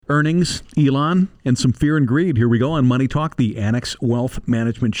Earnings, Elon, and some fear and greed. Here we go on Money Talk, the Annex Wealth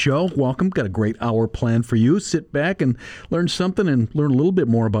Management Show. Welcome. Got a great hour planned for you. Sit back and learn something and learn a little bit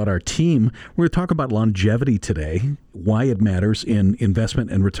more about our team. We're going to talk about longevity today, why it matters in investment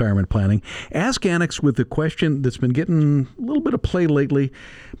and retirement planning. Ask Annex with the question that's been getting a little bit of play lately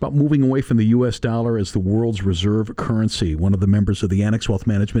about moving away from the U.S. dollar as the world's reserve currency. One of the members of the Annex Wealth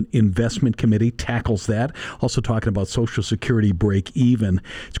Management Investment Committee tackles that. Also talking about Social Security break even.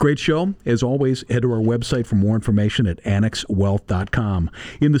 It's a great show. As always, head to our website for more information at annexwealth.com.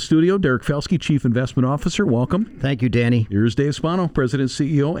 In the studio, Derek Felsky, Chief Investment Officer. Welcome. Thank you, Danny. Here's Dave Spano, President and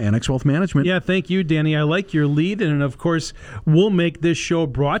CEO, Annex Wealth Management. Yeah, thank you, Danny. I like your lead. And of course, we'll make this show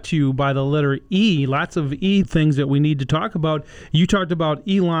brought to you by the letter E. Lots of E things that we need to talk about. You talked about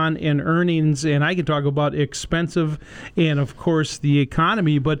Elon and earnings, and I can talk about expensive and, of course, the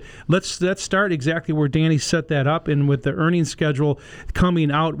economy. But let's start exactly where Danny set that up. And with the earnings schedule coming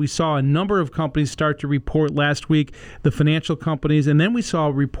out, we saw a number of companies start to report last week, the financial companies. And then we saw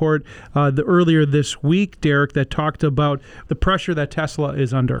a report earlier this week, Derek, that talked about the pressure that Tesla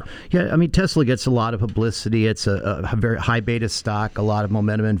is under. Yeah, I mean, Tesla gets a lot of publicity. It's a very high beta stock. A lot of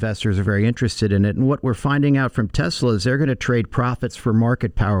momentum investors are very interested in it. And what we're finding out from Tesla is they're going to trade profits for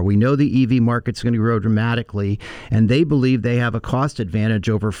market power. We know the EV market's going to grow dramatically, and they believe they have a cost advantage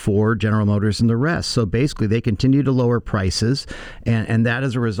over Ford, General Motors, and the rest. So basically, they continue to lower prices, and that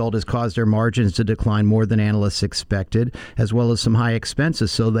as a result has caused their margins to decline more than analysts expected, as well as some high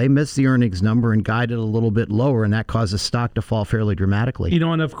expenses. So they missed the earnings number and guided a little bit lower, and that caused the stock to fall fairly dramatically. You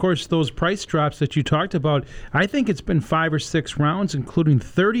know, and of course, those price drops that you talked about, I think it's been 5 or 6 rounds, including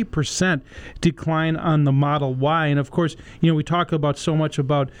 30% decline on the Model Y. And of course, you know, we talk about so much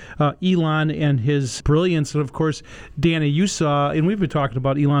about Elon and his brilliance. And of course, Danny, you saw, and we've been talking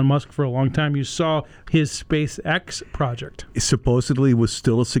about Elon Musk for a long time, you saw his SpaceX project. It supposedly was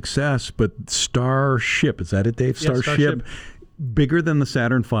still a success, but Starship, is that it, Dave? Starship. Bigger than the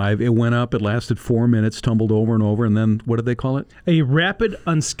Saturn V. It went up. It lasted 4 minutes, tumbled over and over, and then what did they call it? A rapid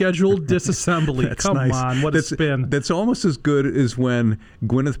unscheduled disassembly. Come nice. on, what a spin. That's almost as good as when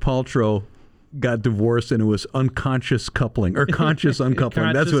Gwyneth Paltrow got divorced and it was unconscious coupling or conscious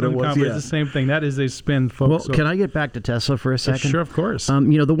uncoupling. That's what it was. Yeah. It's the same thing. That is a spin, folks. Well, can I get back to Tesla for a second? Sure, of course. You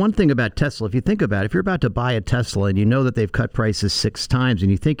know, the one thing about Tesla, if you think about it, if you're about to buy a Tesla and you know that they've cut prices 6 times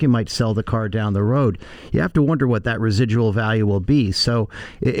and you think you might sell the car down the road, you have to wonder what that residual value will be. So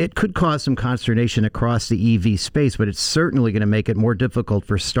it could cause some consternation across the EV space, but it's certainly going to make it more difficult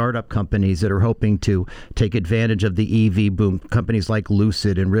for startup companies that are hoping to take advantage of the EV boom, companies like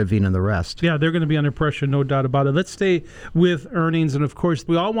Lucid and Rivian and the rest. Yeah, they're going to be under pressure, no doubt about it. Let's stay with earnings. And of course,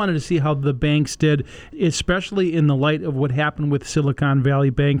 we all wanted to see how the banks did, especially in the light of what happened with Silicon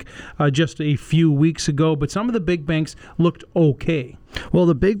Valley Bank just a few weeks ago. But some of the big banks looked okay. Well,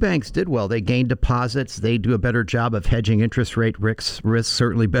 the big banks did well. They gained deposits. They do a better job of hedging interest rate risks,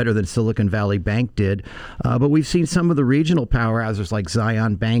 certainly better than Silicon Valley Bank did. But we've seen some of the regional powerhouses like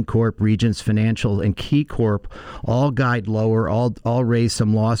Zion Bancorp, Regions Financial, and KeyCorp all guide lower, all raise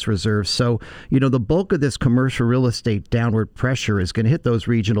some loss reserves. So, you know, the bulk of this commercial real estate downward pressure is going to hit those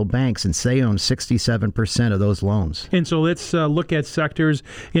regional banks, and they own 67% of those loans. And so let's look at sectors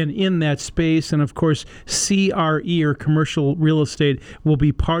in that space. And of course, CRE, or commercial real estate, will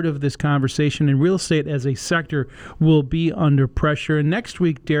be part of this conversation, and real estate as a sector will be under pressure. And next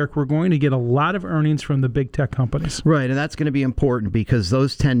week, Derek, we're going to get a lot of earnings from the big tech companies. Right, and that's going to be important because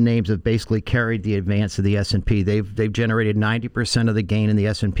those 10 names have basically carried the advance of the S&P. They've generated 90% of the gain in the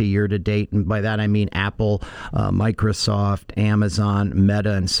S&P year to date, and by that I mean Apple, Microsoft, Amazon,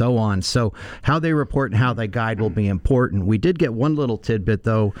 Meta, and so on. So how they report and how they guide will be important. We did get one little tidbit,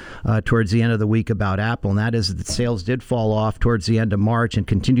 though, towards the end of the week about Apple, and that is that sales did fall off towards the end of March and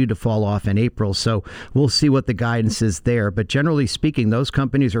continue to fall off in April. So we'll see what the guidance is there. But generally speaking, those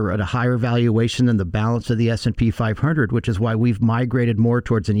companies are at a higher valuation than the balance of the S&P 500, which is why we've migrated more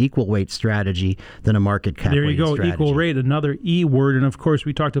towards an equal weight strategy than a market cap There you go, strategy. Equal rate, another E word. And of course,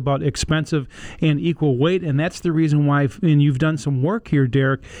 we talked about expensive and equal weight. And that's the reason why, and you've done some work here,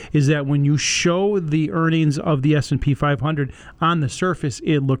 Derek, is that when you show the earnings of the S&P 500 on the surface,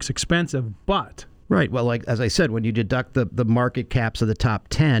 it looks expensive. But Right. Well, like as I said, when you deduct the market caps of the top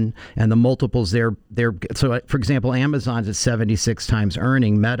 10 and the multiples, they're so for example, Amazon's at 76 times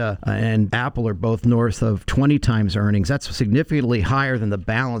earning. Meta and Apple are both north of 20 times earnings. That's significantly higher than the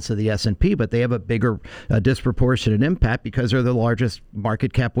balance of the S&P, but they have a bigger disproportionate impact because they're the largest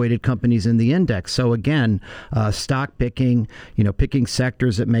market cap weighted companies in the index. So again, stock picking, picking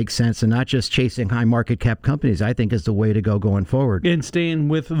sectors that make sense and not just chasing high market cap companies, I think is the way to go going forward. And staying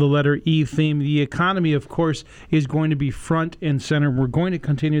with the letter E theme, the economy economy, of course, is going to be front and center. We're going to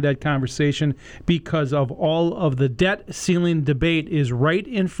continue that conversation because of all of the debt ceiling debate is right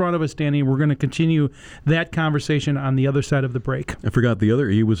in front of us, Danny. We're going to continue that conversation on the other side of the break. I forgot the other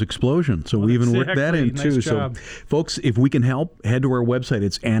E was explosion, so we even worked that in too. Nice job. So, folks, if we can help, head to our website.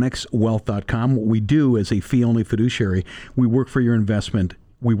 It's annexwealth.com. What we do as a fee-only fiduciary, we work for your investment,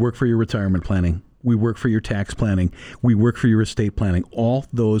 we work for your retirement planning, we work for your tax planning, we work for your estate planning, all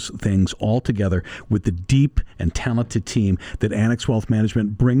those things all together with the deep and talented team that Annex Wealth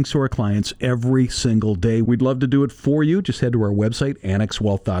Management brings to our clients every single day. We'd love to do it for you. Just head to our website,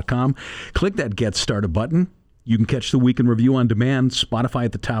 annexwealth.com. Click that Get Started button. You can catch the Week in Review on demand, Spotify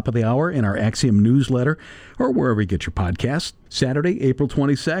at the top of the hour, in our Axiom newsletter, or wherever you get your podcasts. Saturday, April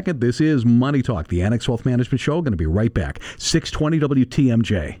 22nd, this is Money Talk, the Annex Wealth Management Show. Going to be right back, 620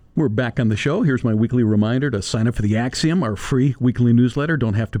 WTMJ. We're back on the show. Here's my weekly reminder to sign up for the Axiom, our free weekly newsletter.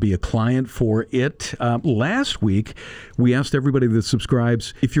 Don't have to be a client for it. Last week, we asked everybody that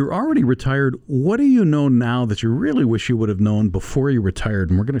subscribes, if you're already retired, what do you know now that you really wish you would have known before you retired?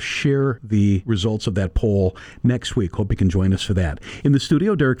 And we're going to share the results of that poll next week. Hope you can join us for that. In the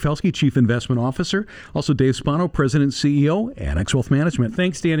studio, Derek Felsky, Chief Investment Officer. Also, Dave Spano, President and CEO, Annex Wealth Management.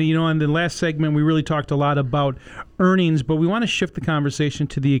 Thanks, Danny. You know, in the last segment, we really talked a lot about earnings, but we want to shift the conversation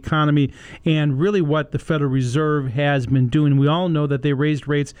to the economy and really what the Federal Reserve has been doing. We all know that they raised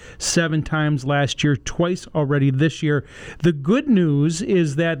rates 7 times last year, twice already this year. The good news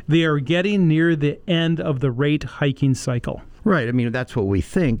is that they are getting near the end of the rate hiking cycle. Right. I mean, that's what we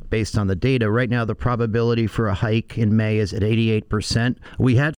think based on the data. Right now, the probability for a hike in May is at 88%.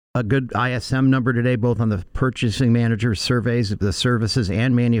 We had a good ISM number today, both on the purchasing manager surveys. The services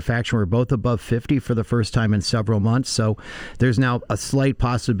and manufacturing were both above 50 for the first time in several months. So there's now a slight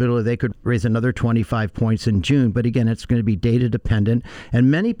possibility they could raise another 25 points in June. But again, it's going to be data dependent. And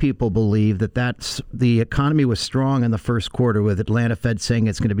many people believe that the economy was strong in the first quarter, with Atlanta Fed saying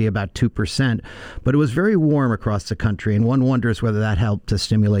it's going to be about 2%. But it was very warm across the country, and one wonders whether that helped to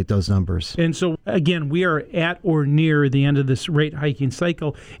stimulate those numbers. And so, again, we are at or near the end of this rate hiking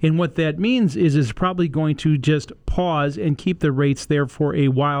cycle. And what that means is it's probably going to just pause and keep the rates there for a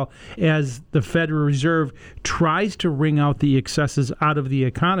while as the Federal Reserve tries to wring out the excesses out of the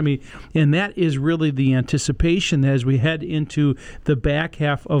economy. And that is really the anticipation as we head into the back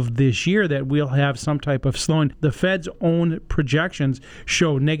half of this year that we'll have some type of slowing. The Fed's own projections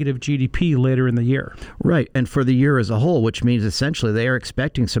show negative GDP later in the year. Right. And for the year as a whole, which means essentially they are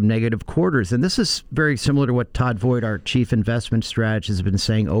expecting some negative quarters. And this is very similar to what Todd Voigt, our chief investment strategist, has been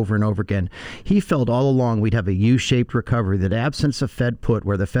saying over and over again. He felt all along we'd have a U-shaped recovery, that absence of Fed put,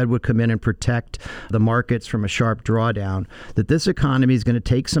 where the Fed would come in and protect the markets from a sharp drawdown, that this economy is going to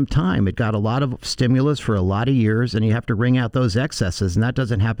take some time. It got a lot of stimulus for a lot of years, and you have to wring out those excesses, and that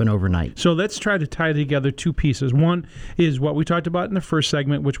doesn't happen overnight. So let's try to tie together two pieces. One is what we talked about in the first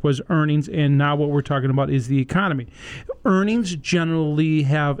segment, which was earnings, and now what we're talking about is the economy. Earnings generally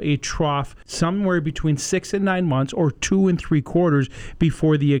have a trough somewhere between 6 and 9 months, or 2 and 3 quarters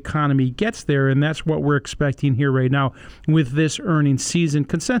before the economy gets there, and that's what we're expecting here right now with this earnings season.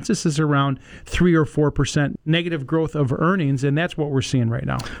 Consensus is around 3 or 4% negative growth of earnings, and that's what we're seeing right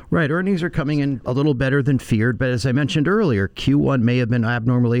now. Right. Earnings are coming in a little better than feared, but as I mentioned earlier, Q1 may have been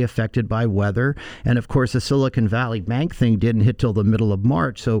abnormally affected by weather, and of course the Silicon Valley Bank thing didn't hit till the middle of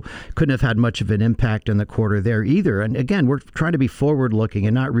March, so couldn't have had much of an impact in the quarter there either. And again, we're trying to be forward-looking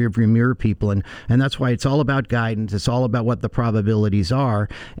and not rearview mirror people, and that's why it's all about guidance. It's all about what the probabilities are,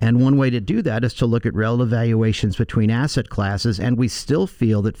 and one way to do that is to look at relative valuations between asset classes, and we still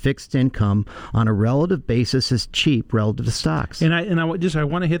feel that fixed income on a relative basis is cheap relative to stocks. And I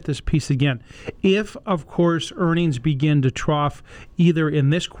want to hit this piece again. If, of course, earnings begin to trough either in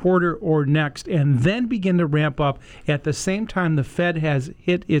this quarter or next, and then begin to ramp up at the same time the Fed has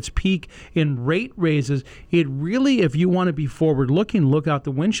hit its peak in rate raises, it really, if you want to be forward-looking, look out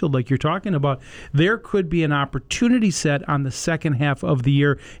the windshield like you're talking about, there could be an opportunity set on the second half of the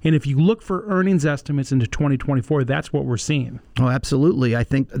year. And if you look for earnings estimates into 2024, that's what we're seeing. Oh, absolutely. I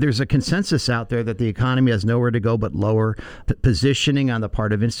think there's a consensus out there that the economy has nowhere to go but lower. Positioning on the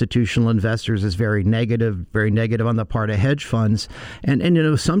part of institutional investors is very negative on the part of hedge funds. And you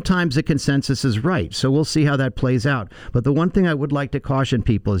know, sometimes the consensus is right. So we'll see how that plays out. But the one thing I would like to caution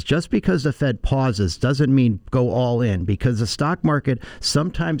people is just because the Fed pauses doesn't mean go all in, because the stock market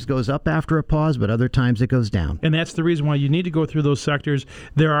sometimes goes up after a pause, but other times it goes down. And that's the reason why you need to go through those sectors.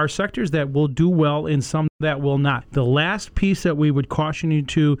 There are sectors that will do well and some that will not. The last piece that we would caution you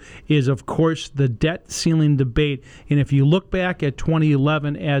to is, of course, the debt ceiling debate. And if you look back at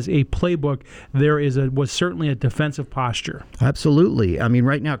 2011 as a playbook, there was certainly a defensive posture. Absolutely. I mean,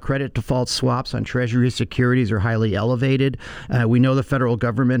 right now, credit default swaps on Treasury securities are highly elevated. We know the federal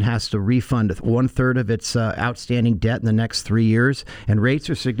government has to refund 1/3 of its outstanding debt in the next 3 years, and rates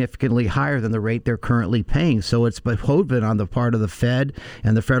are significantly higher than the rate they're currently paying. So it's behoven on the part of the Fed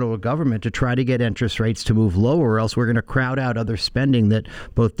and the federal government to try to get interest rates to move lower, or else we're going to crowd out other spending that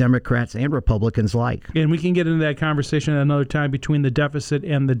both Democrats and Republicans like. And we can get into that conversation at another time between the deficit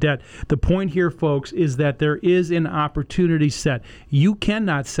and the debt. The point here, folks, is that there is an opportunity set. You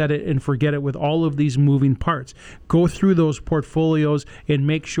cannot set it and forget it with all of these moving parts. Go through those portfolios and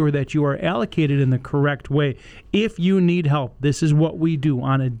make sure that you are allocated in the correct way. If you need help, this is what we do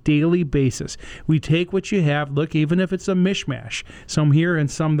on a daily basis. We take what you have, look, even if it's a mishmash, some here and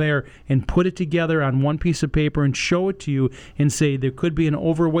some there, and put it together on one piece of paper and show it to you and say there could be an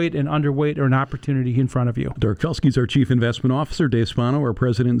overweight, an underweight, or an opportunity in front of you. Dirk Felske's our Chief Investment Officer. Dave Spano, our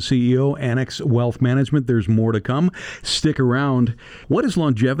President and CEO, Annex Wealth Management. There's more to come. Stick around. What is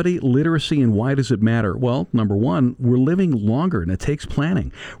longevity, literacy, and why does it matter? Well, number one, we're living longer, and it takes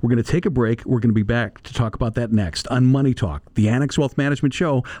planning. We're going to take a break. We're going to be back to talk about that next on Money Talk, the Annex Wealth Management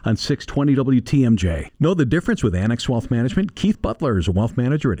Show on 620 WTMJ. Know the difference with Annex Wealth Management? Keith Butler is a wealth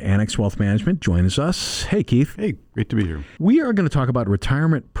manager at Annex Wealth Management. Joins us. Hey, Keith. Hey, great to be here. We are going to talk about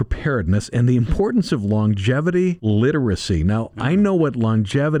retirement preparedness and the importance of longevity literacy. Now, I know what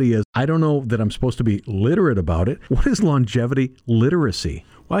longevity is. I don't know that I'm supposed to be literate about it. What is longevity literacy?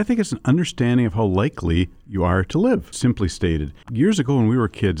 Well, I think it's an understanding of how likely you are to live, simply stated. Years ago when we were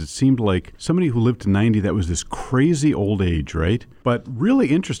kids, it seemed like somebody who lived to 90, that was this crazy old age, right? But really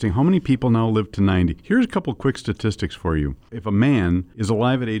interesting, how many people now live to 90? Here's a couple quick statistics for you. If a man is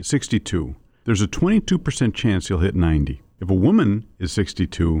alive at age 62, there's a 22% chance he'll hit 90. If a woman is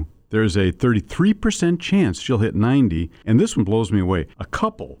 62, there's a 33% chance she'll hit 90. And this one blows me away. A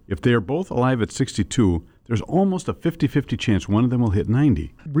couple, if they are both alive at 62, there's almost a 50-50 chance one of them will hit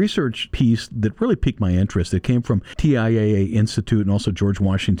 90. Research piece that really piqued my interest. It came from TIAA Institute and also George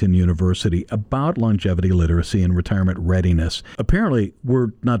Washington University about longevity literacy and retirement readiness. Apparently,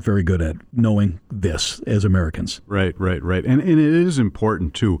 we're not very good at knowing this as Americans. Right. And it is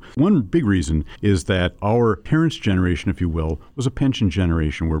important, too. One big reason is that our parents' generation, if you will, was a pension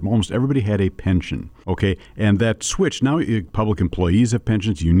generation where almost everybody had a pension, okay? And that switched. Now public employees have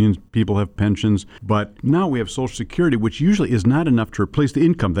pensions, union people have pensions, but now we have Social Security, which usually is not enough to replace the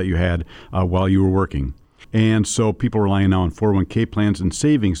income that you had while you were working. And so people are relying now on 401k plans and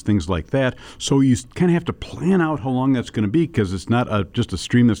savings, things like that. So you kind of have to plan out how long that's going to be because it's not just a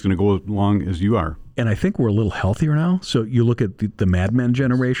stream that's going to go as long as you are. And I think we're a little healthier now. So you look at the Mad Men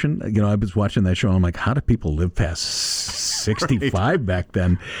generation. You know, I was watching that show, and I'm like, how did people live past 65 right. back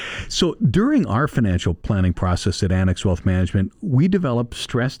then? So during our financial planning process at Annex Wealth Management, we develop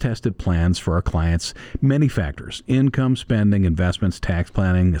stress-tested plans for our clients, many factors, income, spending, investments, tax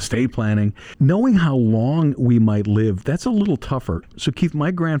planning, estate planning. Knowing how long we might live, that's a little tougher. So, Keith,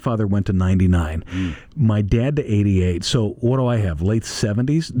 my grandfather went to 99, my dad to 88. So what do I have, late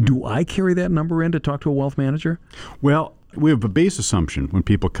 70s? Do I carry that number in to talk to a wealth manager? Well, we have a base assumption when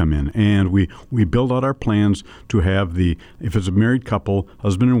people come in, and we build out our plans to have if it's a married couple,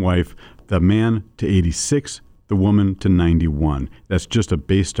 husband and wife, the man to 86, the woman to 91. That's just a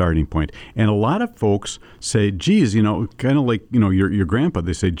base starting point. And a lot of folks say, geez, kind of like, your grandpa,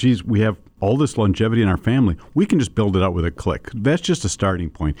 they say, geez, we have all this longevity in our family. We can just build it out with a click. That's just a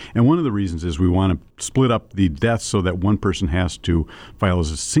starting point. And one of the reasons is we want to split up the deaths so that one person has to file as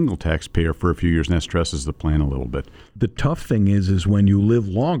a single taxpayer for a few years, and that stresses the plan a little bit. The tough thing is when you live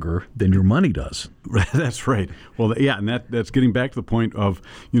longer than your money does. That's right. Well, yeah, and that's getting back to the point of,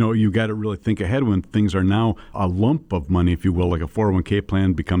 you got to really think ahead when things are now a lump of money, if you will, like a 401k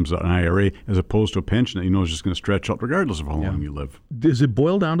plan becomes an IRA as opposed to a pension that is just going to stretch out regardless of how long you live. Does it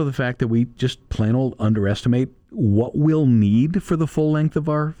boil down to the fact that we just plain old underestimate what we'll need for the full length of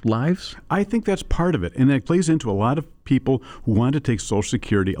our lives? I think that's part of it. And it plays into a lot of people who want to take Social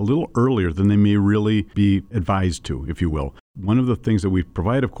Security a little earlier than they may really be advised to, if you will. One of the things that we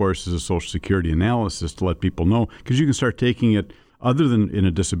provide, of course, is a Social Security analysis to let people know, because you can start taking it other than in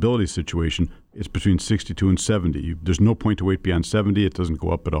a disability situation. It's between 62 and 70. There's no point to wait beyond 70. It doesn't go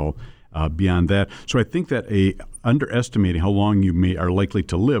up at all beyond that. So I think that underestimating how long you are likely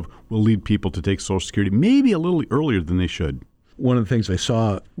to live will lead people to take Social Security maybe a little earlier than they should. one of the things I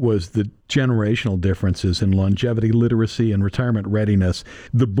saw was the generational differences in longevity, literacy, and retirement readiness.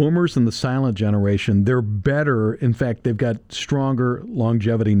 The boomers and the silent generation, they're better. In fact, they've got stronger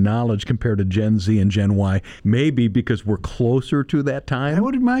longevity knowledge compared to Gen Z and Gen Y, maybe because we're closer to that time. That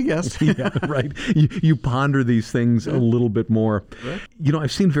would be my guess. Yeah, right. You ponder these things a little bit more. Right. You know,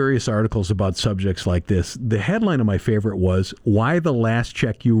 I've seen various articles about subjects like this. The headline of my favorite was, "Why the last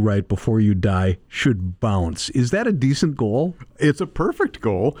check you write before you die should bounce." Is that a decent goal? It's a perfect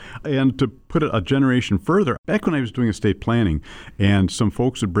goal. And to put it a generation further, back when I was doing estate planning, and some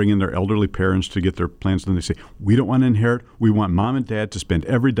folks would bring in their elderly parents to get their plans done, they say, "We don't want to inherit. We want mom and dad to spend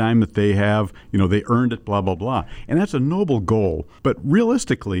every dime that they have. You know, they earned it, blah, blah, blah." And that's a noble goal. But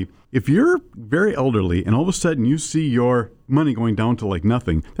realistically, if you're very elderly and all of a sudden you see your money going down to like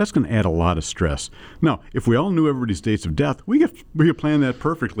nothing, that's going to add a lot of stress. Now, if we all knew everybody's dates of death, we could plan that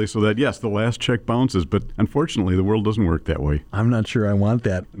perfectly so that, yes, the last check bounces. But unfortunately, the world doesn't work that way. I'm not sure I want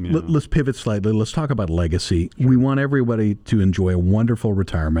that. Yeah. Let's pivot slightly. Let's talk about legacy. We want everybody to enjoy a wonderful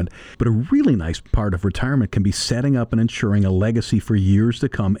retirement, but a really nice part of retirement can be setting up and ensuring a legacy for years to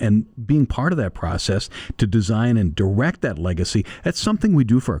come and being part of that process to design and direct that legacy. That's something we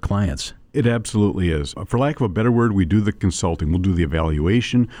do for our clients. It absolutely is. For lack of a better word, we do the consulting. We'll do the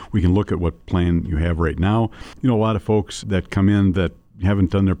evaluation. We can look at what plan you have right now. You know, a lot of folks that come in that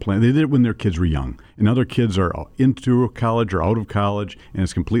haven't done their plan, they did it when their kids were young. And other kids are into college or out of college, and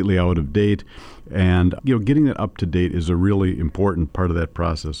it's completely out of date. And, you know, getting that up to date is a really important part of that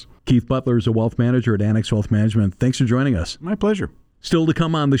process. Keith Butler is a wealth manager at Annex Wealth Management. Thanks for joining us. My pleasure. Still to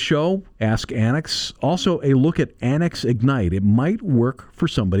come on the show, Ask Annex. Also, a look at Annex Ignite. It might work for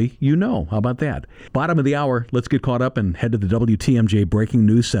somebody you know. How about that? Bottom of the hour, let's get caught up and head to the WTMJ Breaking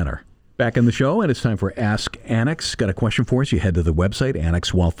News Center. Back in the show, and it's time for Ask Annex. Got a question for us? You head to the website,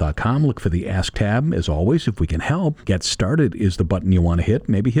 annexwealth.com. Look for the Ask tab. As always, if we can help, Get Started is the button you want to hit.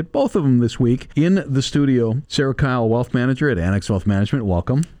 Maybe hit both of them this week. In the studio, Sarah Kyle, Wealth Manager at Annex Wealth Management.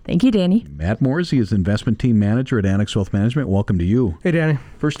 Welcome. Thank you, Danny. Matt Morsey is Investment Team Manager at Annex Wealth Management. Welcome to you. Hey, Danny.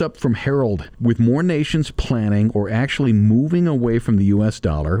 First up from Harold. With more nations planning or actually moving away from the U.S.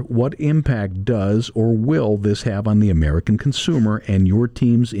 dollar, what impact does or will this have on the American consumer and your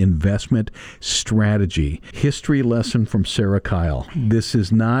team's investment strategy? History lesson from Sarah Kyle. This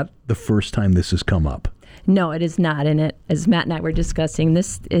is not the first time this has come up. No, it is not. And it, as Matt and I were discussing,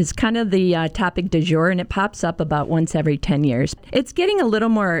 this is kind of the topic du jour, and it pops up about once every 10 years. It's getting a little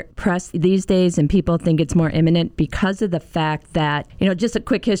more press these days, and people think it's more imminent because of the fact that, you know, just a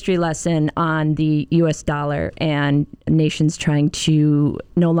quick history lesson on the U.S. dollar and nations trying to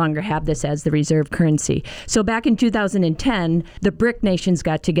no longer have this as the reserve currency. So back in 2010, the BRIC nations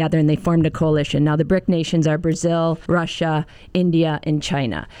got together and they formed a coalition. Now, the BRIC nations are Brazil, Russia, India, and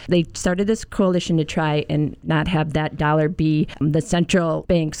China. They started this coalition to try and not have that dollar be the central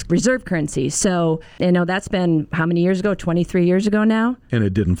bank's reserve currency. So, you know, that's been how many years ago? 23 years ago now? And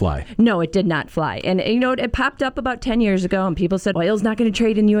it didn't fly. No, it did not fly. And, you know, it popped up about 10 years ago, and people said oil's not going to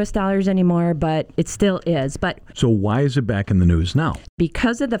trade in U.S. dollars anymore, but it still is. But So why is it back in the news now?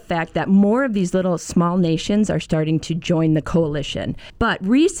 because of the fact that more of these little small nations are starting to join the coalition. But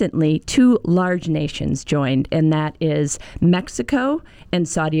recently, two large nations joined, and that is Mexico and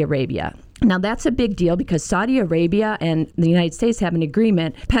Saudi Arabia. Now, that's a big deal because Saudi Arabia and the United States have an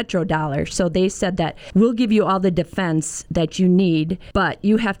agreement, petrodollar. So they said that we'll give you all the defense that you need, but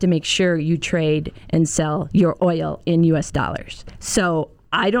you have to make sure you trade and sell your oil in U.S. dollars. So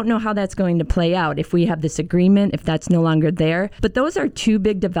I don't know how that's going to play out if we have this agreement, if that's no longer there. But those are two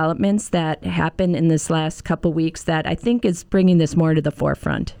big developments that happened in this last couple weeks that I think is bringing this more to the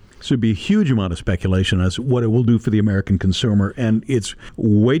forefront. So it'd be a huge amount of speculation as what it will do for the American consumer, and it's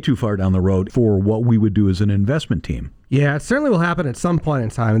way too far down the road for what we would do as an investment team. Yeah, it certainly will happen at some point in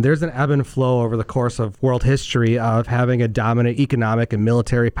time. There's an ebb and flow over the course of world history of having a dominant economic and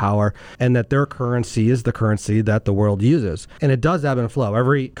military power, and that their currency is the currency that the world uses. And it does ebb and flow.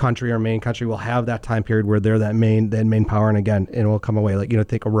 Every country or main country will have that time period where they're that main power, and again, it will come away. Like,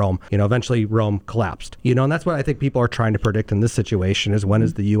 think of Rome. Eventually Rome collapsed. And that's what I think people are trying to predict in this situation is when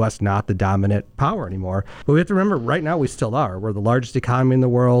is the U.S. not the dominant power anymore? But we have to remember, right now we still are. We're the largest economy in the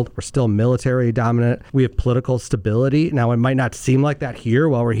world. We're still military dominant. We have political stability. Now, it might not seem like that here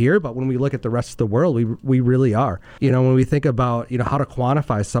while we're here, but when we look at the rest of the world, we really are. When we think about, how to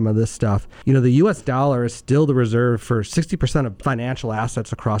quantify some of this stuff, the U.S. dollar is still the reserve for 60% of financial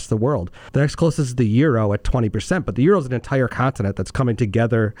assets across the world. The next closest is the euro at 20%, but the euro is an entire continent that's coming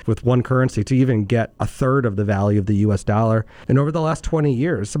together with one currency to even get a third of the value of the U.S. dollar. And over the last 20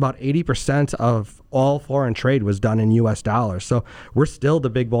 years, about 80% of all foreign trade was done in U.S. dollars. So we're still the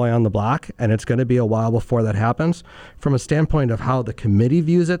big boy on the block, and it's going to be a while before that happens. From a standpoint of how the committee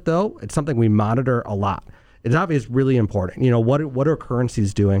views it, though, it's something we monitor a lot. It's obviously really important. What are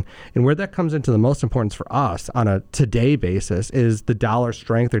currencies doing? And where that comes into the most importance for us on a today basis is the dollar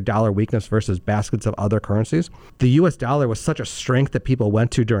strength or dollar weakness versus baskets of other currencies. The U.S. dollar was such a strength that people went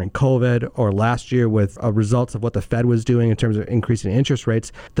to during COVID or last year with results of what the Fed was doing in terms of increasing interest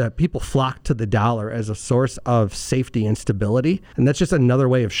rates, that people flocked to the dollar as a source of safety and stability. And that's just another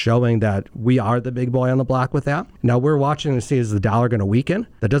way of showing that we are the big boy on the block with that. Now we're watching to see, is the dollar going to weaken?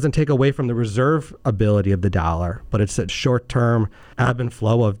 That doesn't take away from the reserve ability of the dollar, but it's that short-term ebb and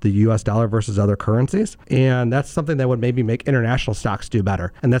flow of the U.S. dollar versus other currencies. And that's something that would maybe make international stocks do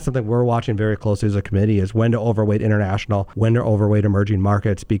better. And that's something we're watching very closely as a committee, is when to overweight international, when to overweight emerging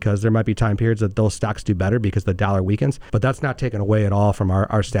markets, because there might be time periods that those stocks do better because the dollar weakens. But that's not taken away at all from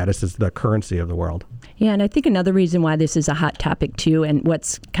our status as the currency of the world. Yeah, and I think another reason why this is a hot topic too, and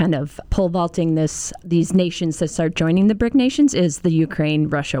what's kind of pole vaulting these nations that start joining the BRIC nations, is the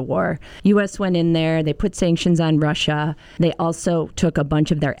Ukraine-Russia war. U.S. went in there, they put sanctions on Russia. They also took a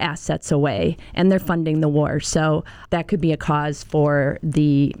bunch of their assets away, and they're funding the war. So that could be a cause for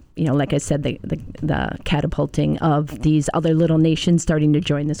the, like I said, the catapulting of these other little nations starting to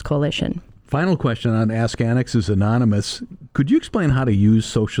join this coalition. Final question on Ask Annex is anonymous. Could you explain how to use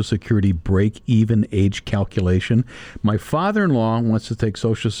Social Security break-even age calculation? My father-in-law wants to take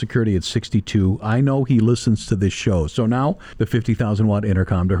Social Security at 62. I know he listens to this show. So now the 50,000-watt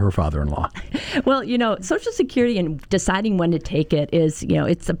intercom to her father-in-law. Well, Social Security and deciding when to take it is,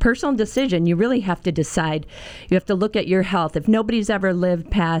 it's a personal decision. You really have to decide. You have to look at your health. If nobody's ever lived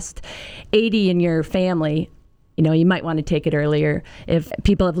past 80 in your family, you might want to take it earlier. If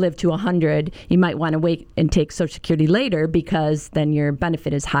people have lived to 100, you might want to wait and take Social Security later, because then your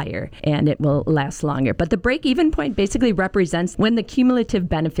benefit is higher and it will last longer. But the break-even point basically represents when the cumulative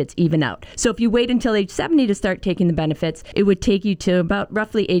benefits even out. So if you wait until age 70 to start taking the benefits, it would take you to about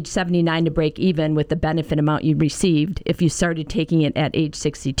roughly age 79 to break even with the benefit amount you received if you started taking it at age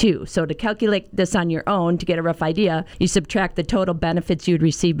 62. So to calculate this on your own, to get a rough idea, you subtract the total benefits you'd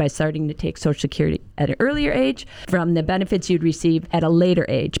receive by starting to take Social Security at an earlier age from the benefits you'd receive at a later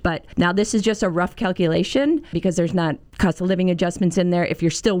age. But now this is just a rough calculation because there's not cost of living adjustments in there. If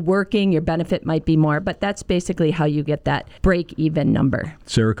you're still working, your benefit might be more, but that's basically how you get that break-even number.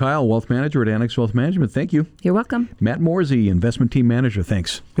 Sarah Kyle, Wealth Manager at Annex Wealth Management. Thank you. You're welcome. Matt Morsey, Investment Team Manager.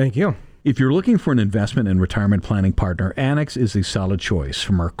 Thanks. Thank you. If you're looking for an investment and retirement planning partner, Annex is a solid choice.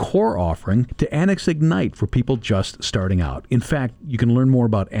 From our core offering to Annex Ignite for people just starting out. In fact, you can learn more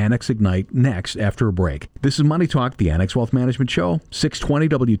about Annex Ignite next after a break. This is Money Talk, the Annex Wealth Management Show,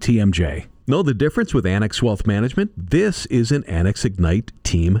 620 WTMJ. Know the difference with Annex Wealth Management? This is an Annex Ignite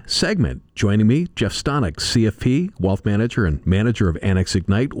team segment. Joining me, Jeff Stonik, CFP, Wealth Manager and Manager of Annex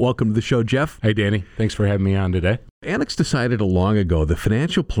Ignite. Welcome to the show, Jeff. Hey, Danny. Thanks for having me on today. Annex decided long ago that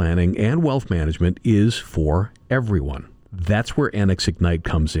financial planning and wealth management is for everyone. That's where Annex Ignite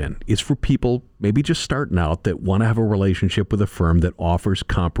comes in. It's for people maybe just starting out that want to have a relationship with a firm that offers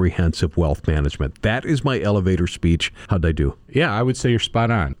comprehensive wealth management. That is my elevator speech. How'd I do? Yeah, I would say you're spot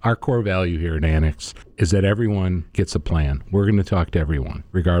on. Our core value here at Annex is that everyone gets a plan. We're going to talk to everyone,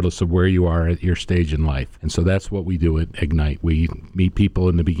 regardless of where you are at your stage in life. And so that's what we do at Ignite. We meet people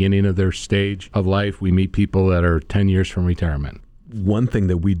in the beginning of their stage of life. We meet people that are 10 years from retirement. One thing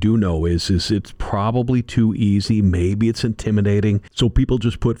that we do know is it's probably too easy. Maybe it's intimidating. So people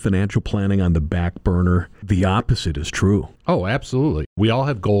just put financial planning on the back burner. The opposite is true. Oh, absolutely. We all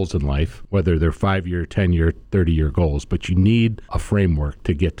have goals in life, whether they're 5-year, 10-year, 30-year goals, but you need a framework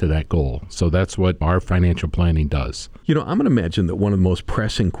to get to that goal. So that's what our financial planning does. I'm going to imagine that one of the most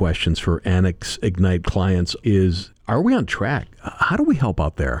pressing questions for Annex Ignite clients is, are we on track? How do we help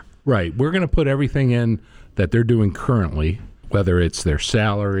out there? Right. We're going to put everything in that they're doing currently, whether it's their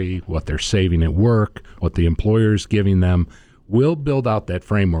salary, what they're saving at work, what the employer's giving them. We'll build out that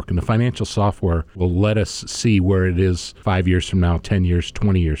framework, and the financial software will let us see where it is 5 years from now, 10 years,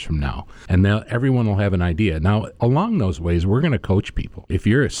 20 years from now. And now everyone will have an idea. Now, along those ways, we're going to coach people. If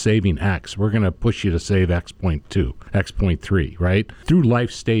you're saving X, we're going to push you to save X.2, X.3, right? Through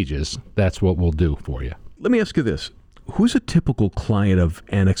life stages, that's what we'll do for you. Let me ask you this. Who's a typical client of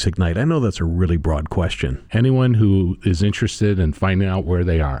Annex Ignite? I know that's a really broad question. Anyone who is interested in finding out where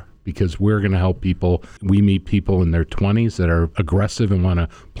they are, because we're going to help people. We meet people in their 20s that are aggressive and want to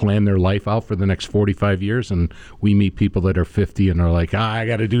plan their life out for the next 45 years, and we meet people that are 50 and are like, I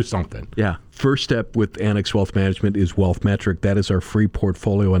got to do something. Yeah. First step with Annex Wealth Management is Wealth Metric. That is our free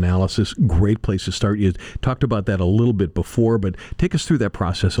portfolio analysis. Great place to start. You talked about that a little bit before, but take us through that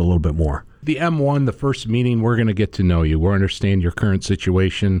process a little bit more. The M1, the first meeting, we're going to get to know you. We'll understand your current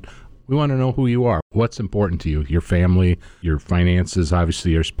situation, We want to know who you are, what's important to you, your family, your finances,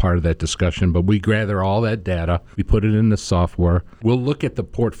 obviously, are part of that discussion. But we gather all that data. We put it in the software. We'll look at the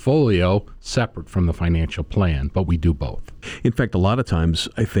portfolio separate from the financial plan, but we do both. In fact, a lot of times,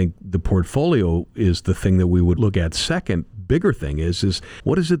 I think the portfolio is the thing that we would look at second. Bigger thing is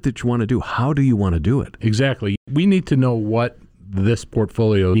what is it that you want to do? How do you want to do it? Exactly. We need to know what this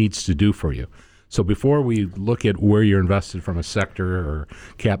portfolio needs to do for you. So before we look at where you're invested from a sector or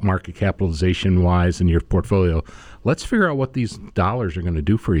market capitalization wise in your portfolio, let's figure out what these dollars are going to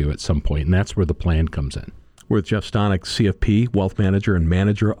do for you at some point, and that's where the plan comes in. We're with Jeff Stonek, CFP, Wealth Manager and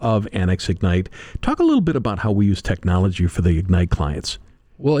Manager of Annex Ignite. Talk a little bit about how we use technology for the Ignite clients.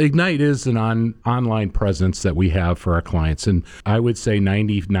 Well, Ignite is an online presence that we have for our clients, and I would say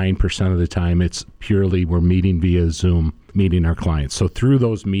 99% of the time it's purely we're meeting via Zoom, meeting our clients. So through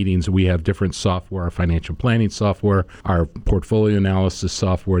those meetings, we have different software, our financial planning software, our portfolio analysis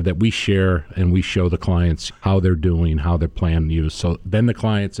software that we share, and we show the clients how they're doing, how their plan used. So then the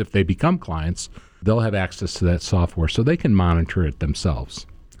clients, if they become clients, they'll have access to that software so they can monitor it themselves.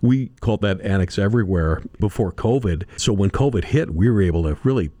 We called that Annex Everywhere before COVID. So when COVID hit, we were able to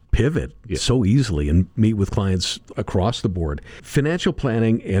really pivot so easily and meet with clients across the board. Financial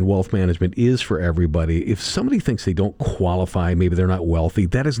planning and wealth management is for everybody. If somebody thinks they don't qualify, maybe they're not wealthy,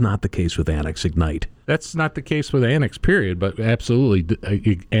 that is not the case with Annex Ignite. That's not the case with Annex, period, but absolutely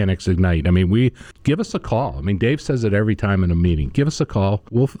Annex Ignite. I mean, give us a call. I mean, Dave says it every time in a meeting. Give us a call.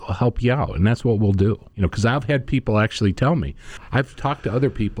 We'll help you out, and that's what we'll do. Because I've had people actually tell me, I've talked to other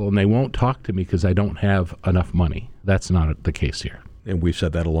people, and they won't talk to me because I don't have enough money. That's not the case here. And we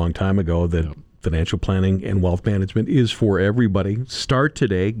said that a long time ago, that financial planning and wealth management is for everybody. Start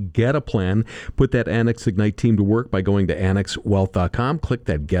today. Get a plan. Put that Annex Ignite team to work by going to annexwealth.com. Click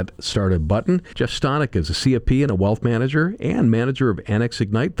that Get Started button. Jeff Stonek is a CFP and a wealth manager and manager of Annex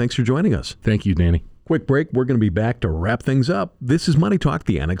Ignite. Thanks for joining us. Thank you, Danny. Quick break. We're going to be back to wrap things up. This is Money Talk,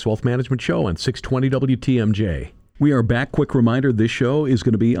 the Annex Wealth Management Show on 620 WTMJ. We are back. Quick reminder, this show is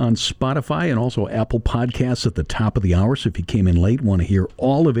going to be on Spotify and also Apple Podcasts at the top of the hour. So if you came in late, want to hear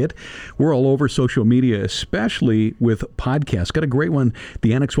all of it, we're all over social media, especially with podcasts. Got a great one.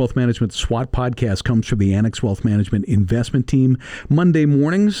 The Annex Wealth Management SWAT podcast comes from the Annex Wealth Management Investment Team. Monday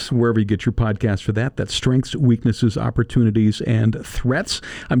mornings, wherever you get your podcast for that. That's Strengths, Weaknesses, Opportunities, and Threats.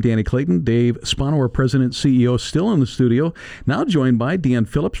 I'm Danny Clayton. Dave Spano, our President, CEO, still in the studio. Now joined by Deanne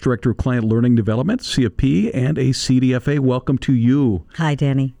Phillips, Director of Client Learning Development, CFP, and a CDFA. Welcome to you. Hi,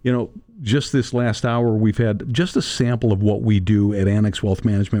 Danny. Just this last hour, we've had just a sample of what we do at Annex Wealth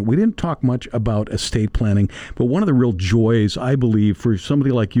Management. We didn't talk much about estate planning, but one of the real joys, I believe, for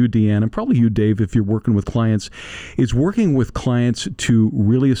somebody like you, Deanne, and probably you, Dave, if you're working with clients, is working with clients to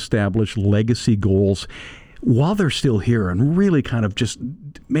really establish legacy goals while they're still here and really kind of just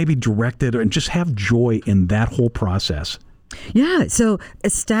maybe direct it and just have joy in that whole process. Yeah, so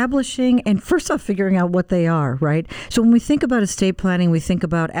establishing and first off figuring out what they are, right? So when we think about estate planning, we think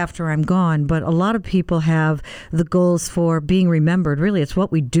about after I'm gone, but a lot of people have the goals for being remembered. Really, it's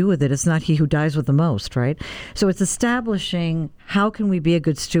what we do with it. It's not he who dies with the most, right? So it's establishing how can we be a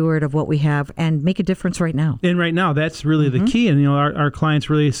good steward of what we have and make a difference right now. And right now, that's really the key. And, our clients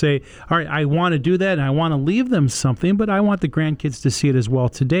really say, all right, I want to do that and I want to leave them something, but I want the grandkids to see it as well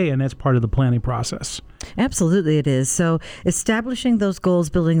today. And that's part of the planning process. Absolutely, it is. So establishing those goals,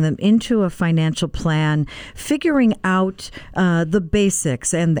 building them into a financial plan, figuring out the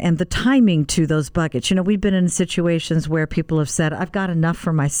basics and the timing to those buckets. We've been in situations where people have said, I've got enough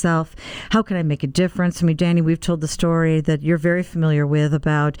for myself. How can I make a difference? I mean, Danny, we've told the story that you're very familiar with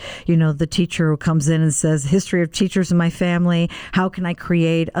about, the teacher who comes in and says, history of teachers in my family. How can I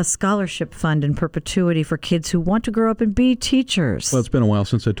create a scholarship fund in perpetuity for kids who want to grow up and be teachers? Well, it's been a while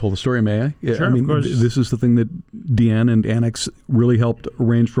since I told the story. May I? Sure, of course. This is the thing that Deanne and Annex really helped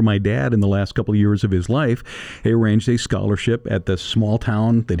arrange for my dad in the last couple of years of his life. They arranged a scholarship at the small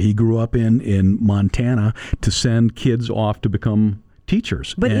town that he grew up in Montana, to send kids off to become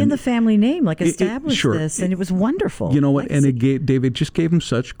teachers. But in the family name, establish sure. this, and it was wonderful. You know what? And it just gave him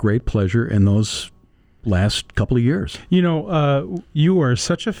such great pleasure in those last couple of years. You are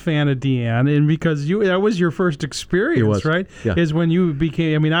such a fan of Deanne, and because that was your first experience, right? Yeah. Is when you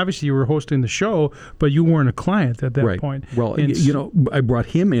became, obviously you were hosting the show, but you weren't a client at that point. Well, I brought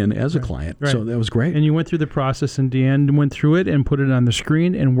him in as a client, so that was great. And you went through the process, and Deanne went through it and put it on the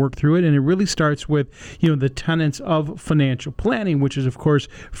screen and worked through it, and it really starts with, the tenets of financial planning, which is, of course,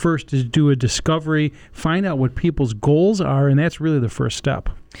 first is do a discovery, find out what people's goals are, and that's really the first step.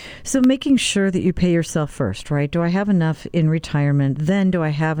 So making sure that you pay yourself first, right? Do I have enough in retirement? Then do I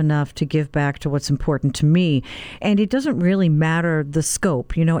have enough to give back to what's important to me? And it doesn't really matter the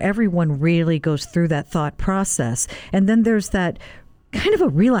scope. Everyone really goes through that thought process. And then there's that kind of a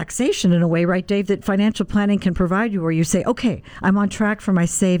relaxation in a way, right, Dave, that financial planning can provide you, where you say, okay, I'm on track for my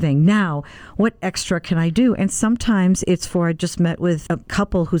saving. Now, what extra can I do? And sometimes it's for, I just met with a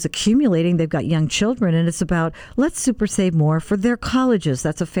couple who's accumulating, they've got young children, and it's about, let's super save more for their colleges.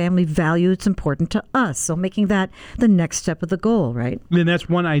 That's a family value. It's important to us. So making that the next step of the goal, right? And that's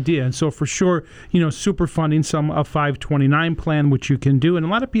one idea. And so for sure, super funding a 529 plan, which you can do. And a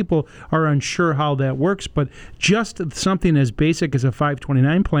lot of people are unsure how that works, but just something as basic as a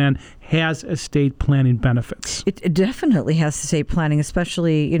 529 plan has estate planning benefits. It definitely has estate planning,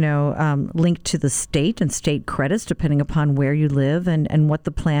 especially, linked to the state and state credits, depending upon where you live and what the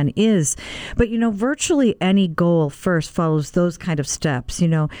plan is. But, virtually any goal first follows those kind of steps,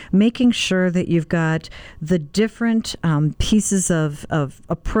 making sure that you've got the different pieces of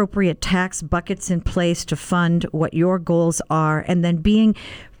appropriate tax buckets in place to fund what your goals are, and then being,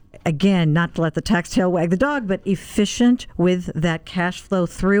 again, not to let the tax tail wag the dog, but efficient with that cash flow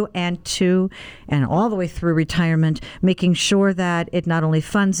through and to and all the way through retirement, making sure that it not only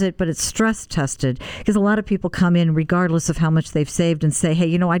funds it, but it's stress tested. Because a lot of people come in regardless of how much they've saved and say,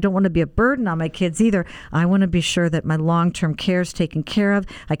 hey, I don't want to be a burden on my kids either. I want to be sure that my long-term care is taken care of.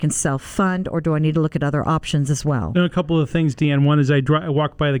 I can self-fund, or do I need to look at other options as well? And a couple of things, Deanne. One is I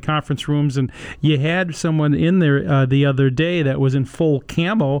walked by the conference rooms, and you had someone in there the other day that was in full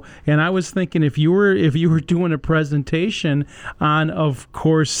camo. And I was thinking, if you were doing a presentation on, of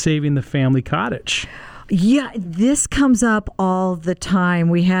course, saving the family cottage. Yeah, this comes up all the time.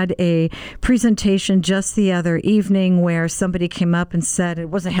 We had a presentation just the other evening where somebody came up and said,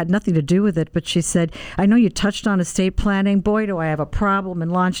 had nothing to do with it, but she said, I know you touched on estate planning. Boy, do I have a problem,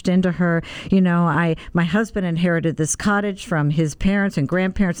 and launched into her. My husband inherited this cottage from his parents and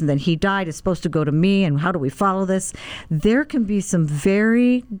grandparents, and then he died. It's supposed to go to me, and how do we follow this? There can be some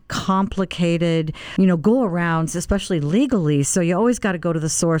very complicated, go-arounds, especially legally. So you always got to go to the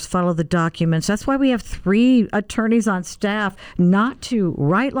source, follow the documents. That's why we have 3 attorneys on staff, not to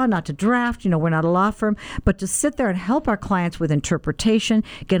write law, not to draft. We're not a law firm, but to sit there and help our clients with interpretation,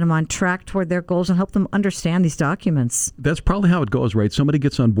 get them on track toward their goals, and help them understand these documents. That's probably how it goes, right? Somebody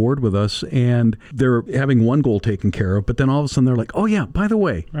gets on board with us, and they're having one goal taken care of, but then all of a sudden they're like, oh, yeah, by the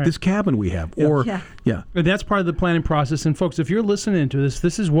way, this cabin we have. Yeah. Or, yeah. And that's part of the planning process. And, folks, if you're listening to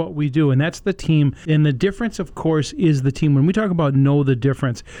this is what we do, and that's the team. And the difference, of course, is the team. When we talk about know the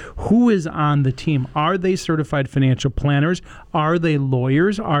difference, who is on the team? Are they certified financial planners? Are they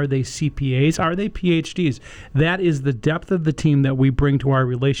lawyers? Are they CPAs? Are they PhDs? That is the depth of the team that we bring to our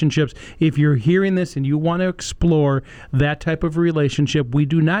relationships. If you're hearing this and you want to explore that type of relationship, we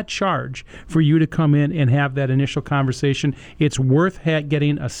do not charge for you to come in and have that initial conversation. It's worth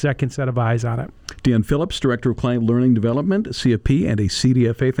getting a second set of eyes on it. Deanne Phillips, Director of Client Learning Development, CFP, and a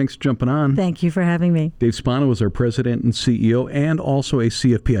CDFA. Thanks for jumping on. Thank you for having me. Dave Spano is our President and CEO, and also a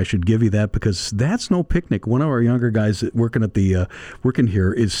CFP. I should give you that because that's no picnic. One of our younger guys working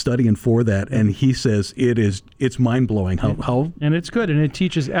here is studying for that, and he says it's mind-blowing how and it's good, and it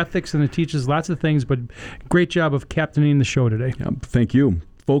teaches ethics, and it teaches lots of things, but great job of captaining the show today. Thank you.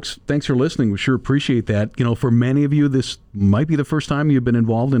 Folks, thanks for listening. We sure appreciate that. For many of you, this might be the first time you've been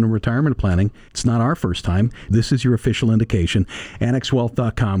involved in retirement planning. It's not our first time. This is your official indication.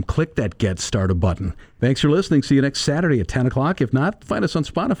 AnnexWealth.com. Click that Get Started button. Thanks for listening. See you next Saturday at 10 o'clock. If not, find us on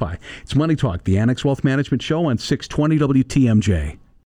Spotify. It's Money Talk, the Annex Wealth Management Show on 620 WTMJ.